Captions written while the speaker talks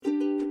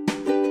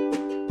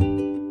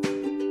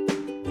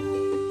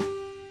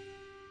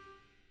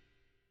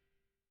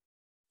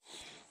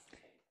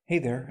Hey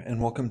there, and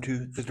welcome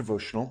to the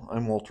Devotional.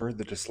 I'm Walter,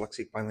 the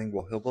dyslexic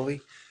bilingual hillbilly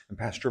and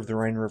pastor of the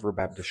Rhine River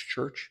Baptist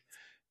Church.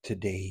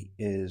 Today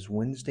is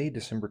Wednesday,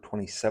 December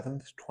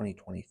 27th,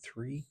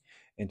 2023,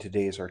 and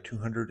today is our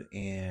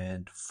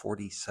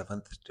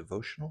 247th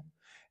devotional.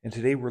 And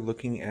today we're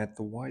looking at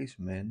the wise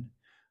men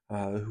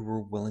who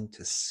were willing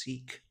to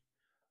seek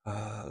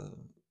uh,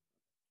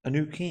 a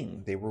new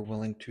king. They were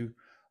willing to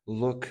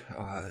look,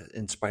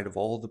 in spite of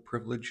all the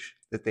privilege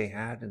that they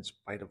had, in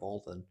spite of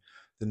all the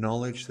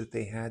knowledge that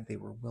they had, they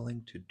were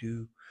willing to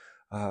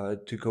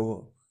to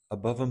go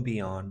above and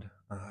beyond,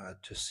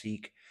 to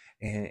seek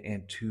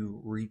and to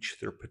reach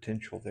their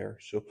potential there.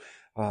 So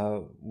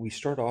we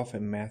start off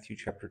in Matthew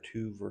chapter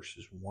 2,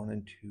 verses 1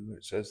 and 2.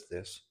 It says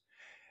this.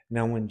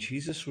 Now, when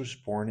Jesus was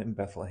born in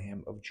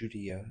Bethlehem of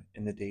Judea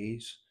in the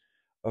days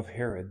of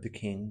Herod the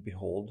king,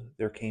 behold,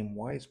 there came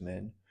wise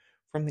men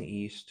from the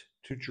east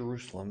to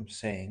Jerusalem,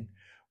 saying,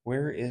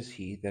 Where is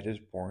he that is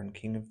born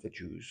King of the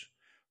Jews?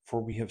 For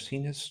we have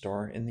seen his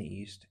star in the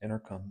east and are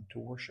come to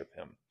worship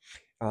him.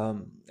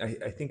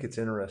 I think it's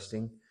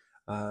interesting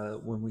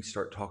when we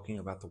start talking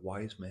about the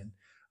wise men.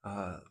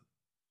 Uh,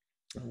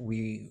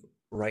 we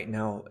right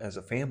now as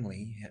a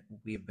family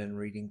we have been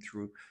reading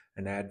through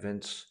an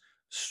Advent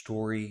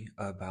story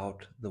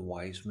about the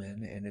wise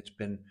men, and it's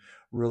been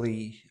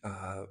really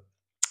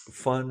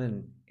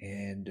fun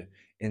and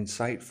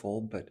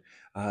insightful. But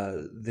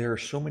there are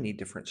so many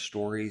different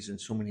stories and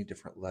so many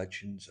different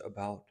legends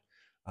about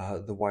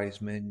the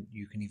wise men.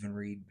 You can even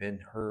read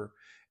Ben-Hur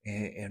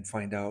and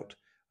find out,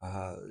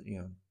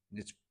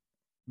 it's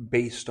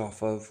based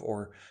off of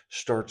or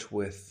starts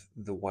with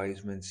the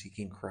wise men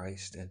seeking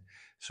Christ. And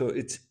so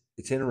it's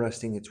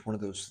interesting. It's one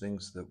of those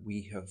things that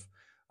we have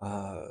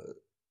uh,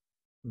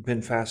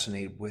 been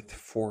fascinated with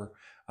for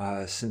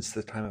since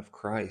the time of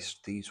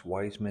Christ, these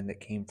wise men that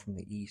came from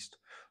the east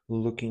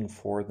looking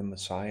for the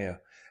Messiah.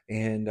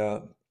 And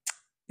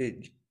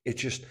it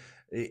just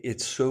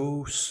it's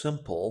so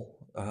simple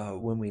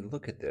when we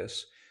look at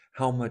this,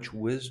 how much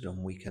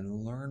wisdom we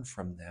can learn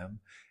from them,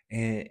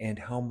 and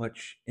how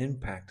much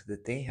impact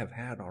that they have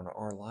had on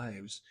our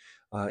lives,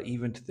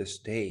 even to this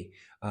day.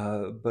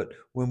 But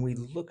when we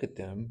look at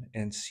them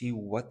and see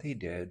what they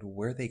did,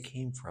 where they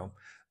came from,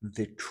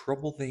 the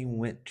trouble they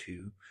went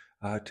to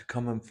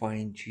come and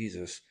find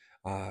Jesus,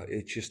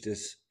 it just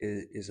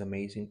is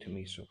amazing to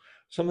me. So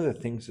some of the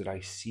things that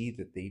I see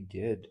that they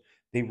did,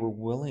 they were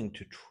willing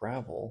to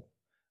travel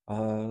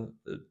uh,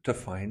 to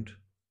find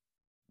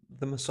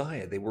the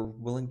Messiah. They were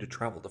willing to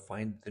travel to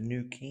find the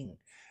new king.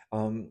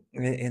 And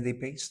they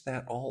based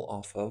that all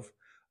off of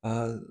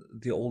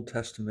the Old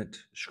Testament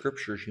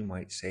scriptures, you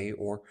might say,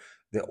 or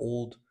the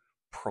old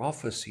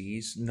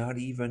prophecies, not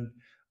even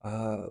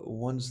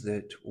ones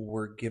that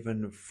were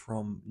given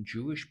from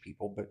Jewish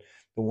people, but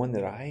the one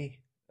that I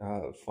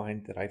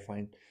find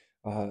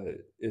uh,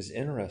 is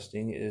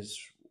interesting is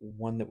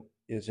one that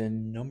is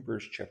in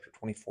Numbers chapter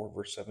 24,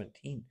 verse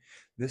 17.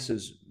 This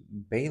is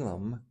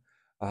Balaam.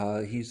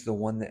 He's the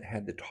one that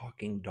had the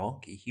talking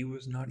donkey. He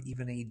was not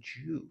even a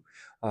Jew,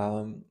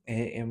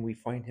 and we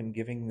find him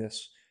giving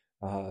this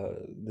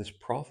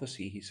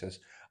prophecy. He says,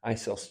 "I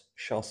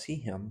shall see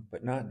him,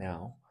 but not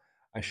now.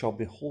 I shall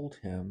behold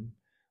him,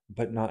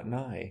 but not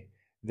nigh.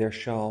 There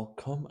shall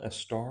come a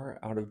star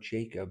out of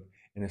Jacob,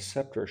 and a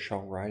scepter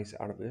shall rise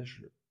out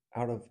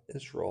of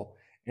Israel,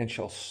 and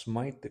shall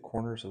smite the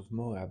corners of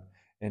Moab,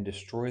 and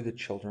destroy the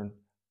children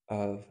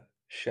of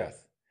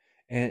Sheth."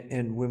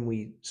 And when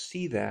we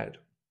see that,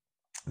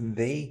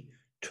 they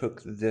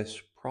took this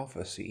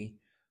prophecy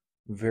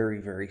very,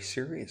 very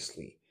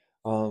seriously,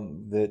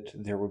 that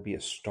there would be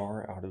a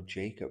star out of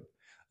Jacob,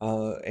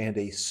 and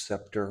a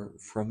scepter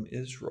from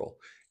Israel.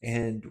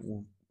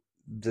 And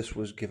this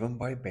was given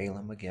by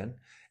Balaam again.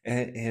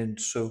 And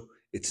so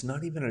it's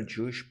not even a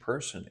Jewish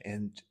person.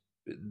 And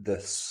the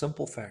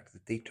simple fact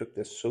that they took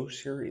this so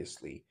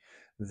seriously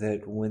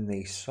that when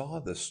they saw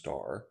the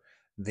star,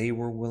 they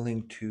were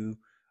willing to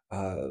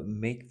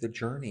make the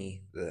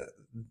journey.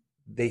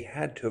 They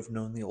had to have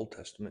known the Old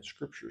Testament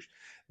scriptures.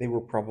 They were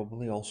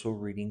probably also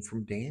reading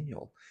from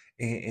Daniel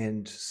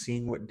and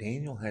seeing what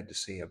Daniel had to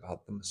say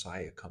about the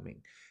Messiah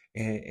coming.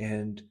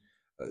 And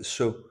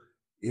so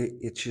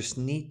it's just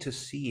neat to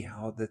see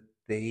how that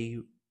they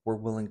were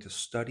willing to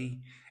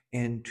study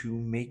and to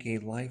make a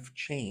life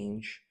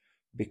change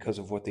because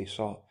of what they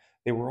saw.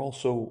 They were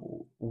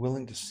also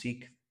willing to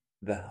seek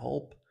the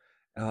help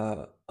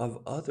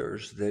of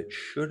others that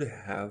should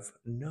have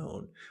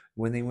known.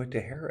 When they went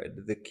to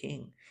Herod the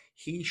king,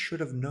 he should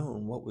have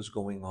known what was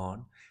going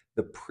on.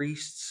 The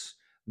priests,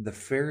 the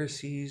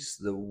Pharisees,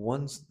 the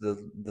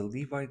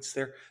Levites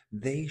there,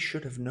 they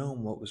should have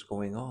known what was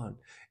going on.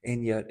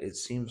 And yet it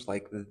seems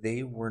like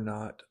they were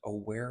not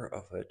aware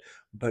of it.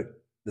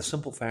 But the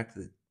simple fact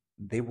that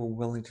they were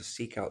willing to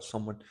seek out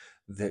someone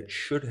that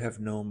should have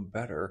known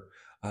better,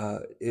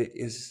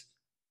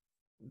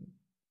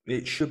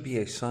 it should be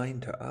a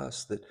sign to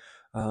us that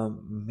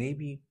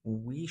maybe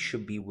we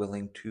should be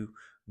willing to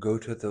go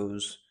to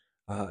those,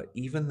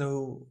 even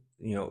though,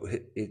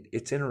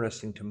 it's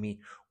interesting to me.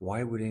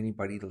 Why would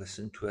anybody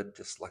listen to a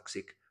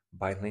dyslexic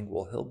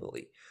bilingual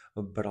hillbilly.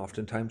 But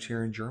oftentimes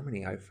here in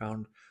Germany, I've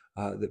found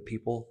that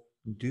people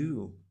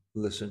do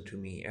listen to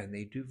me and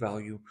they do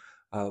value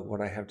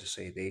what I have to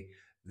say.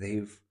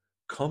 They've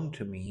come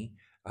to me,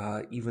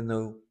 even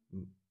though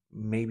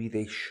maybe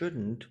they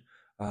shouldn't.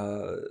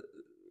 Uh,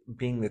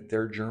 Being that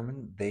they're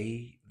German,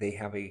 they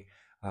have a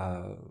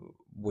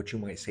what you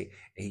might say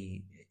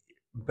a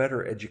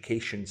better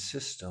education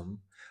system,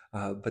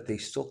 but they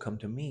still come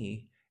to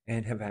me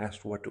and have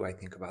asked, "What do I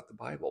think about the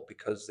Bible?"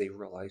 Because they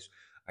realize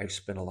I've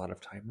spent a lot of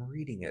time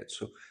reading it.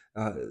 So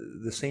uh,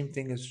 the same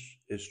thing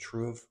is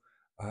true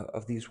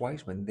of these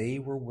wise men. They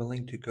were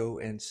willing to go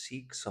and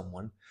seek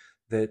someone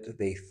that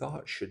they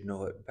thought should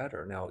know it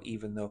better. Now,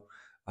 even though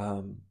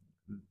um,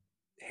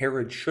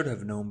 Herod should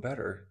have known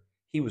better,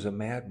 he was a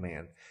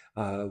madman.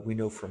 We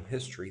know from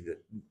history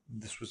that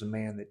this was a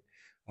man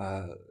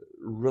that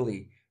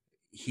really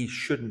he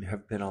shouldn't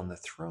have been on the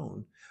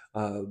throne.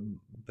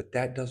 But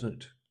that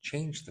doesn't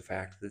change the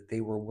fact that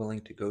they were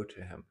willing to go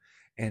to him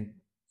and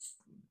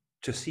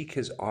to seek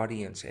his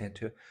audience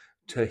and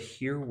to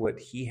hear what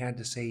he had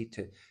to say,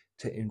 to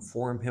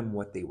inform him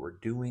what they were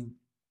doing,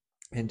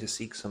 and to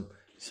seek some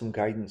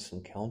guidance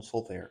and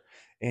counsel there.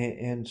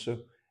 And so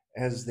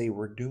as they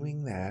were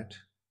doing that,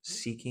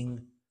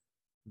 seeking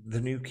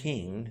the new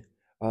king,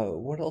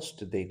 what else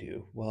did they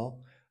do?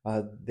 Well,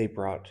 they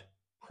brought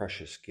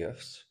precious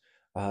gifts.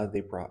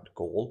 They brought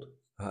gold.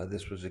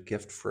 This was a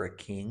gift for a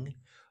king.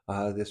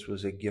 This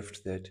was a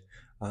gift that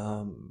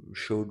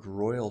showed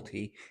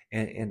royalty.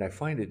 And I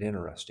find it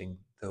interesting,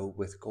 though,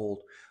 with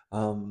gold.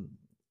 Um,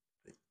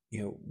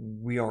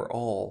 we are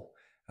all,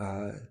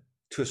 uh,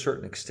 to a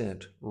certain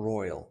extent,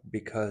 royal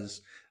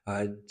because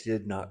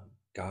did not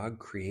God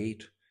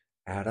create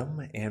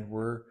Adam, and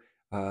we're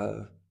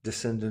uh,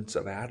 descendants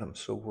of Adam,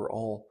 so we're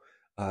all,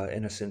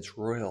 in a sense,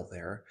 royal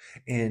there.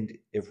 And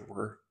if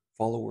we're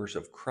followers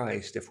of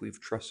Christ, if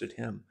we've trusted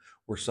Him,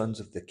 we're sons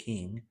of the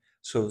King.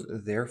 So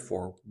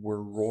therefore,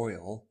 we're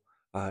royal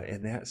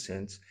in that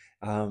sense.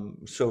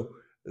 So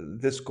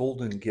this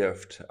golden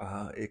gift,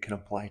 it can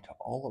apply to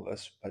all of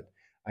us, but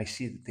I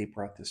see that they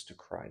brought this to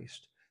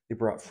Christ. They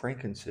brought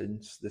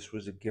frankincense. This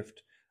was a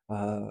gift,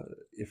 uh,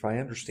 if I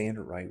understand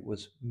it right,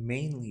 was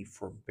mainly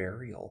for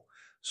burial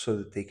so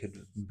that they could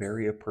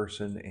bury a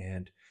person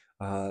and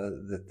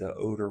that the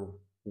odor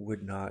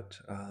would not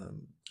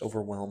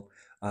overwhelm.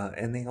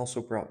 And they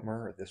also brought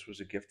myrrh. This was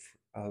a gift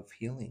of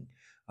healing.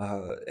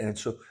 And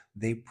so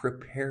they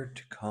prepared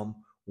to come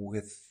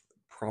with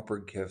proper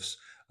gifts,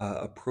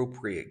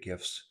 appropriate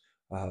gifts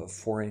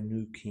for a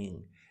new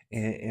king.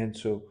 And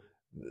so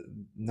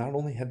not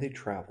only had they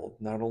traveled,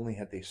 not only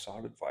had they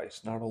sought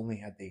advice, not only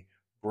had they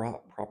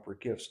brought proper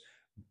gifts,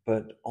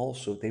 but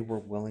also they were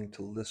willing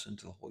to listen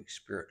to the Holy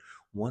Spirit.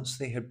 Once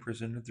they had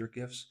presented their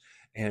gifts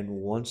and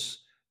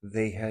once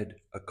they had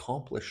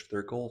accomplished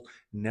their goal,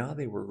 now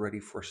they were ready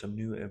for some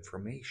new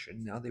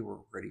information. Now they were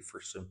ready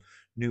for some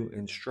new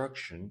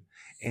instruction.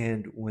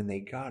 And when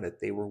they got it,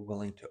 they were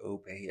willing to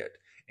obey it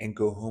and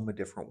go home a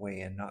different way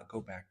and not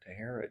go back to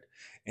Herod.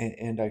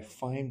 And I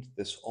find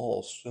this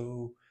all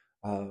so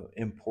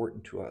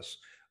important to us.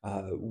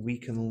 We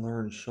can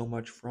learn so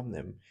much from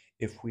them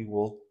if we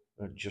will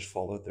just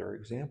follow their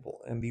example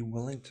and be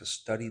willing to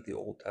study the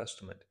Old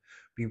Testament,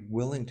 be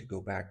willing to go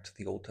back to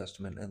the Old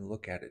Testament and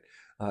look at it.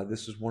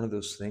 This is one of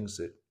those things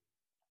that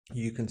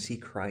you can see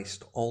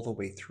Christ all the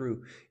way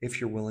through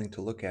if you're willing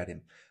to look at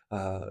him.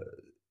 Uh,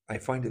 I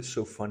find it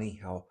so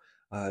funny how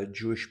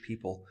Jewish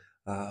people,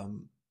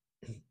 um,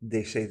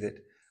 they say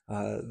that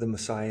the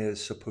Messiah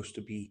is supposed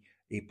to be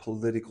a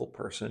political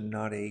person,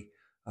 not a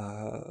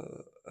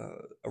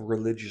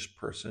religious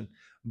person.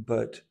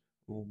 But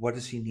what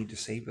does he need to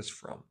save us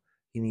from?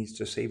 He needs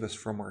to save us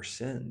from our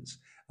sins.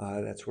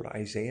 That's what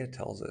Isaiah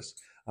tells us.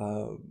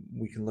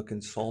 We can look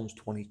in Psalms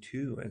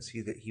 22 and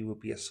see that he will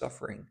be a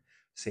suffering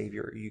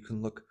Savior. You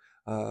can look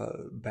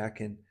back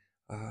in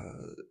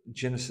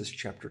Genesis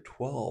chapter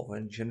 12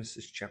 and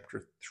Genesis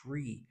chapter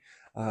 3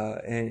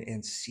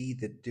 and see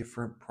the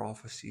different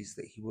prophecies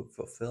that he would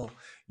fulfill.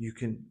 You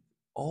can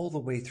all the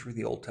way through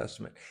the Old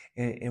Testament.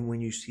 And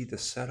when you see the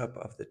setup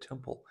of the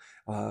temple,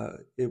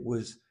 it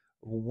was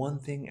one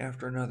thing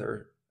after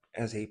another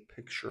as a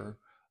picture,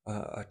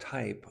 a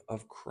type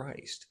of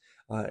Christ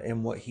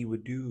and what he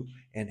would do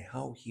and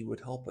how he would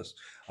help us.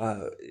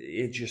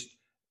 It just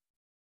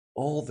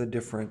all the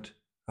different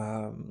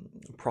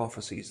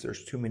prophecies.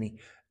 There's too many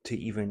to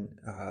even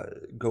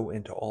go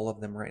into all of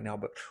them right now.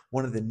 But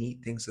one of the neat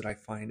things that I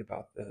find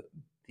about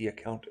the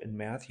account in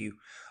Matthew,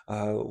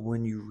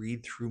 when you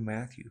read through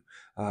Matthew,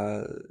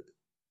 uh,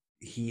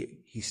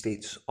 he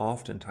states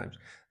oftentimes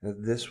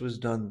that this was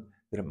done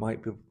that it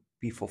might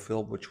be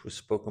fulfilled, which was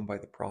spoken by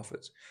the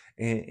prophets.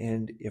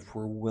 And if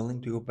we're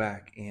willing to go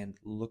back and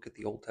look at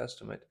the Old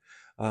Testament,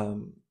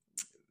 um,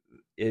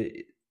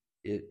 it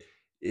it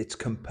it's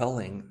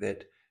compelling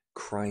that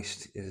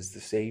Christ is the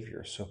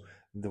Savior. So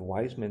the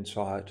wise men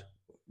saw it.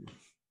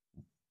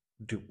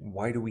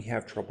 Why do we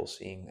have trouble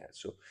seeing that?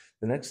 So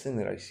the next thing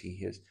that I see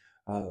is,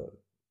 uh,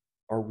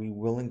 are we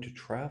willing to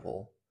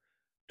travel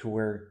to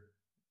where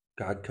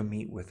God come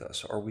meet with us?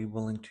 Are we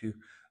willing to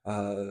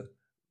uh,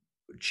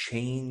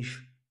 change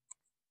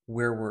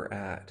where we're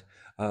at,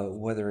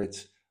 whether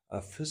it's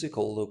a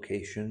physical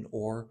location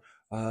or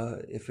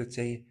if it's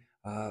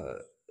uh,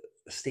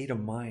 state of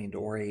mind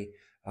or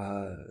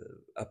uh,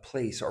 a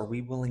place? Are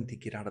we willing to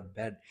get out of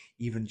bed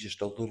even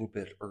just a little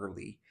bit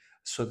early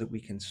so that we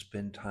can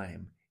spend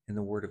time in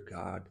the Word of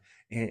God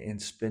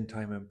and spend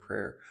time in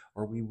prayer?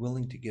 Are we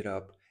willing to get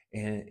up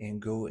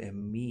and go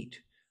and meet,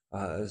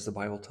 as the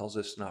Bible tells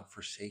us, not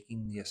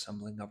forsaking the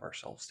assembling of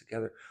ourselves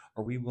together?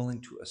 Are we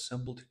willing to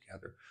assemble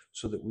together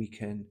so that we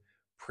can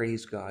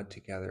praise God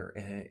together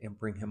and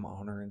bring Him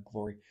honor and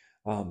glory?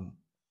 Um,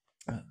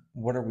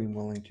 what are we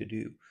willing to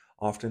do?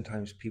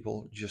 Oftentimes,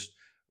 people just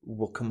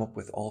will come up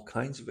with all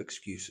kinds of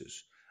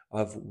excuses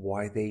of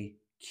why they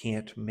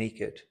can't make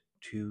it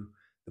to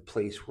the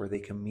place where they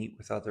can meet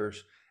with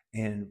others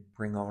and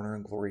bring honor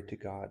and glory to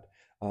God.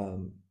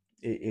 Um,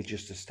 it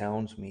just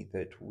astounds me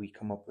that we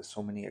come up with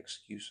so many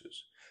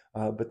excuses.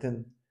 But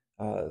then,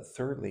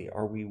 thirdly,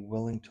 are we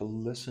willing to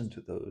listen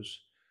to those?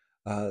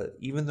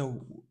 Even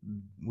though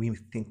we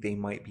think they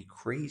might be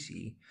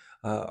crazy,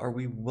 are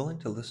we willing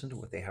to listen to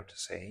what they have to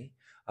say?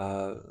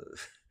 uh,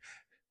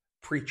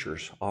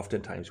 Preachers,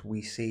 oftentimes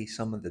we say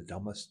some of the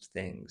dumbest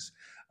things,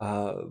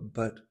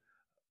 but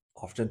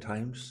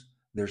oftentimes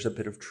there's a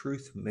bit of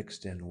truth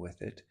mixed in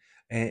with it.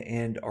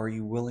 And are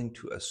you willing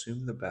to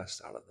assume the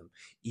best out of them,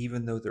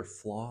 even though they're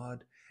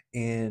flawed,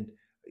 and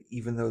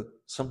even though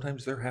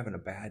sometimes they're having a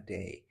bad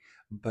day,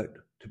 but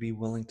to be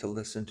willing to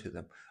listen to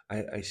them?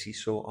 I see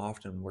so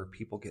often where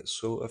people get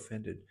so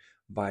offended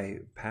by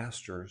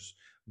pastors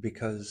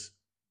because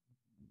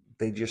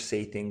they just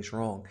say things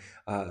wrong.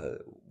 Uh,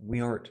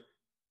 we aren't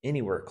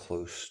anywhere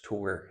close to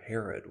where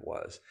Herod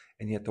was,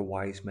 and yet the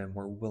wise men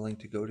were willing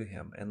to go to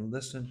him and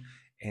listen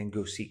and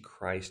go seek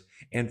Christ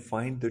and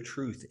find the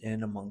truth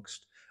in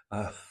amongst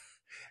uh,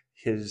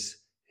 his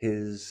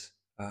his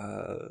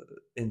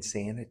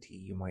insanity,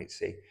 you might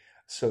say.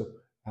 So,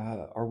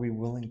 are we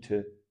willing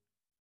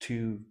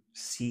to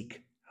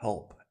seek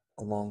help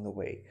along the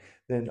way?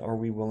 Then are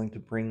we willing to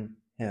bring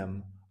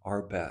him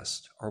our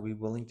best? Are we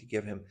willing to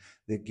give him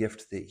the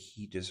gift that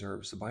he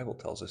deserves? The Bible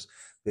tells us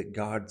that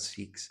God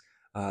seeks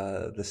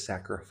the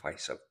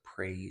sacrifice of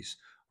praise.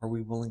 Are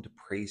we willing to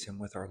praise him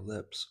with our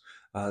lips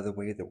the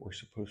way that we're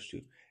supposed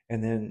to?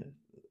 And then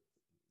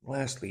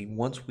lastly,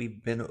 once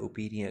we've been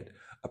obedient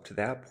up to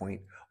that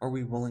point, are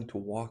we willing to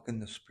walk in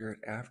the Spirit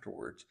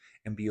afterwards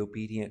and be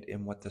obedient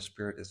in what the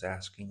Spirit is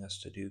asking us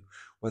to do,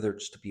 whether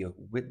it's to be a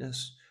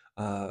witness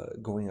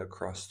going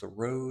across the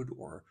road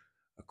or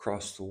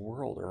across the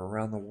world or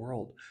around the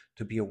world,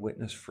 to be a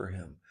witness for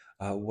Him,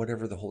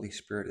 whatever the Holy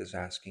Spirit is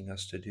asking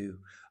us to do.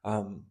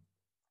 Um,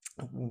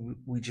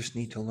 we just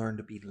need to learn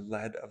to be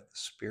led of the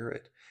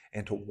Spirit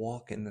and to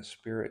walk in the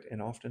Spirit.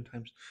 And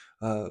oftentimes,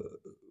 uh,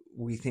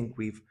 we think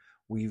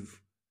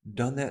we've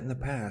done that in the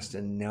past,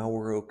 and now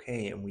we're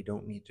okay, and we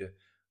don't need to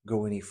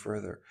go any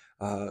further.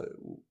 Uh,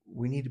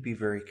 we need to be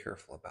very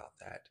careful about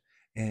that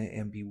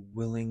and be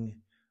willing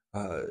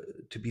uh,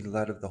 to be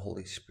led of the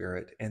Holy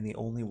Spirit. And the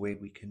only way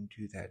we can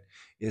do that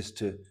is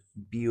to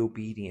be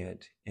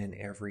obedient in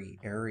every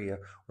area,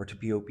 or to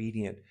be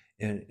obedient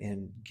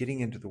and getting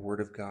into the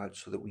Word of God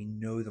so that we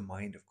know the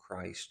mind of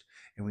Christ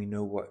and we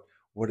know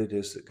what it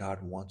is that God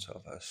wants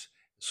of us,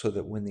 so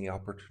that when the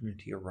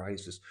opportunity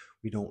arises,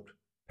 we don't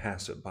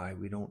pass it by.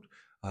 We don't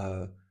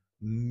uh,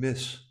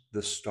 miss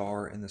the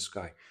star in the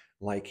sky,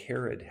 like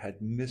Herod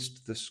had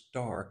missed the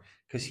star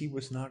because he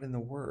was not in the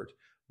Word.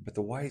 But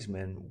the wise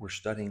men were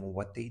studying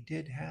what they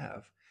did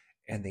have,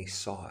 and they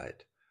saw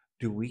it.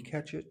 Do we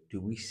catch it? Do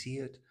we see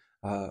it?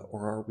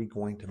 Or are we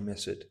going to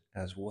miss it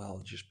as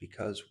well just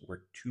because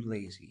we're too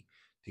lazy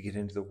to get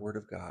into the Word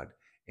of God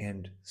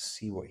and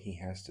see what He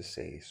has to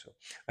say? So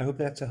I hope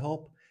that's a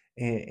help.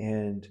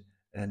 And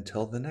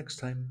until the next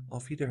time,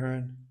 auf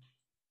Wiederhören.